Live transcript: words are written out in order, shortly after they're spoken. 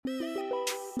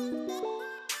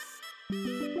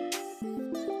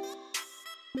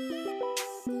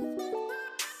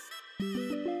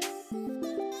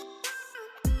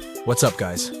What's up,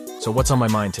 guys? So what's on my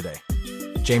mind today?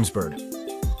 James Byrd.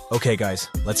 Okay, guys,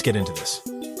 let's get into this.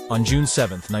 On June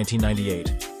 7th, 1998,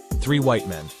 three white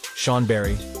men, Sean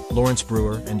Berry, Lawrence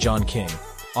Brewer, and John King,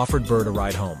 offered Byrd a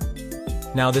ride home.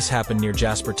 Now this happened near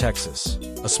Jasper, Texas,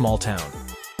 a small town.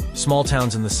 Small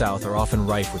towns in the South are often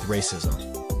rife with racism.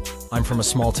 I'm from a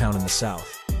small town in the South.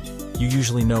 You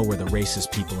usually know where the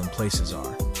racist people and places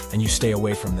are, and you stay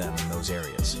away from them in those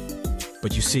areas.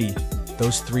 But you see,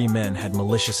 those three men had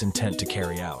malicious intent to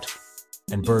carry out,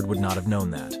 and Byrd would not have known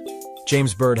that.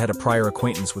 James Byrd had a prior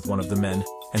acquaintance with one of the men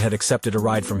and had accepted a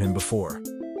ride from him before.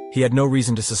 He had no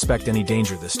reason to suspect any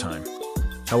danger this time.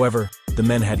 However, the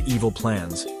men had evil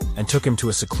plans and took him to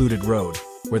a secluded road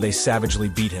where they savagely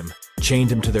beat him,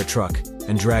 chained him to their truck,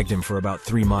 and dragged him for about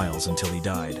 3 miles until he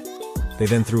died. They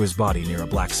then threw his body near a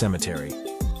black cemetery.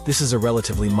 This is a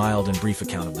relatively mild and brief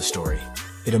account of the story.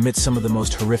 It omits some of the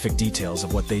most horrific details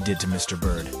of what they did to Mr.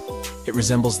 Byrd. It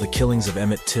resembles the killings of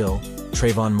Emmett Till,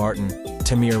 Trayvon Martin,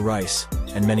 Tamir Rice,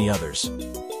 and many others.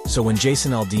 So when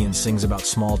Jason Aldean sings about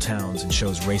small towns and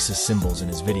shows racist symbols in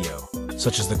his video,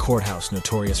 such as the courthouse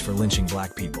notorious for lynching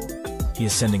black people, he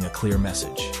is sending a clear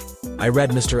message. I read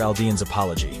Mr. Aldean's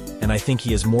apology, and I think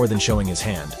he is more than showing his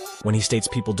hand when he states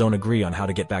people don't agree on how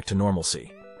to get back to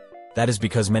normalcy. That is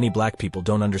because many black people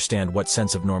don't understand what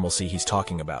sense of normalcy he's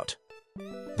talking about.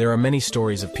 There are many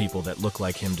stories of people that look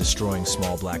like him destroying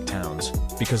small black towns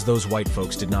because those white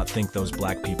folks did not think those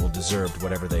black people deserved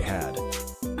whatever they had.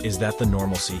 Is that the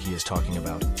normalcy he is talking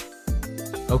about?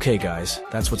 Okay guys,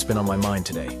 that's what's been on my mind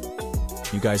today.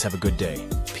 You guys have a good day.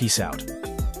 Peace out.